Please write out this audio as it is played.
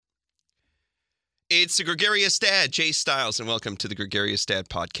It's the Gregarious Dad, Jay Stiles, and welcome to the Gregarious Dad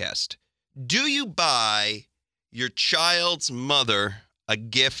podcast. Do you buy your child's mother a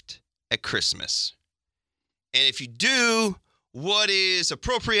gift at Christmas? And if you do, what is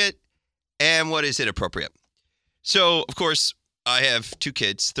appropriate and what is inappropriate? So, of course, I have two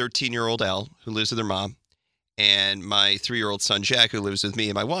kids, 13-year-old Elle, who lives with her mom, and my 3-year-old son, Jack, who lives with me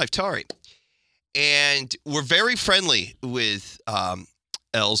and my wife, Tari. And we're very friendly with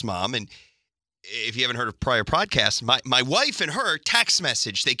Elle's mom, and if you haven't heard of prior podcasts, my wife and her text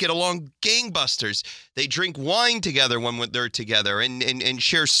message. They get along gangbusters. They drink wine together when they're together and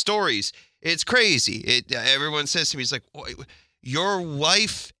share stories. It's crazy. Everyone says to me, it's like, your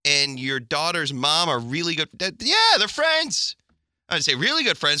wife and your daughter's mom are really good. Yeah, they're friends. I'd say really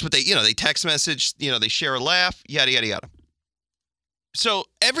good friends, but they text message, they share a laugh, yada, yada, yada. So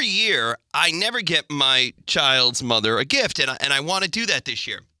every year, I never get my child's mother a gift, and I want to do that this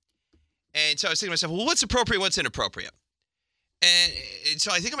year. And so I was thinking to myself, well, what's appropriate, what's inappropriate? And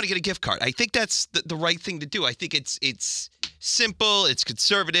so I think I'm going to get a gift card. I think that's the right thing to do. I think it's simple, it's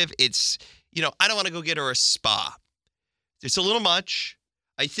conservative, it's, I don't want to go get her a spa. It's a little much.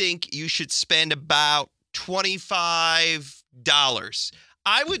 I think you should spend about $25.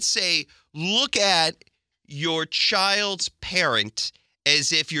 I would say look at your child's parent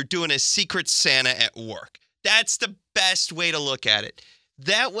as if you're doing a Secret Santa at work. That's the best way to look at it.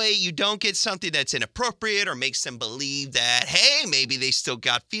 That way you don't get something that's inappropriate or makes them believe that, hey, maybe they still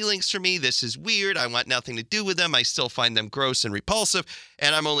got feelings for me. This is weird. I want nothing to do with them. I still find them gross and repulsive,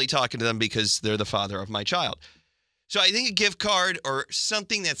 and I'm only talking to them because they're the father of my child. So I think a gift card or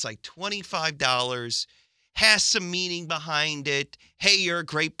something that's like $25 has some meaning behind it. Hey, you're a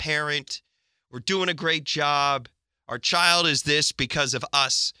great parent. We're doing a great job. Our child is this because of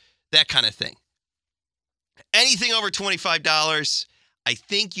us, that kind of thing. Anything over $25, I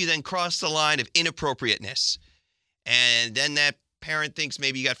think you then cross the line of inappropriateness. And then that parent thinks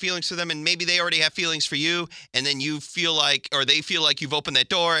maybe you got feelings for them, and maybe they already have feelings for you, and then you feel like, or they feel like you've opened that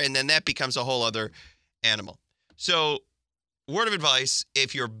door, and then that becomes a whole other animal. So, word of advice,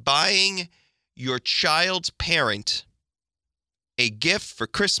 if you're buying your child's parent a gift for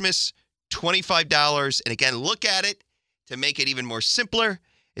Christmas, $25, and again, look at it to make it even more simpler,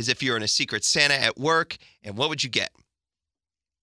 as if you're in a Secret Santa at work, and what would you get?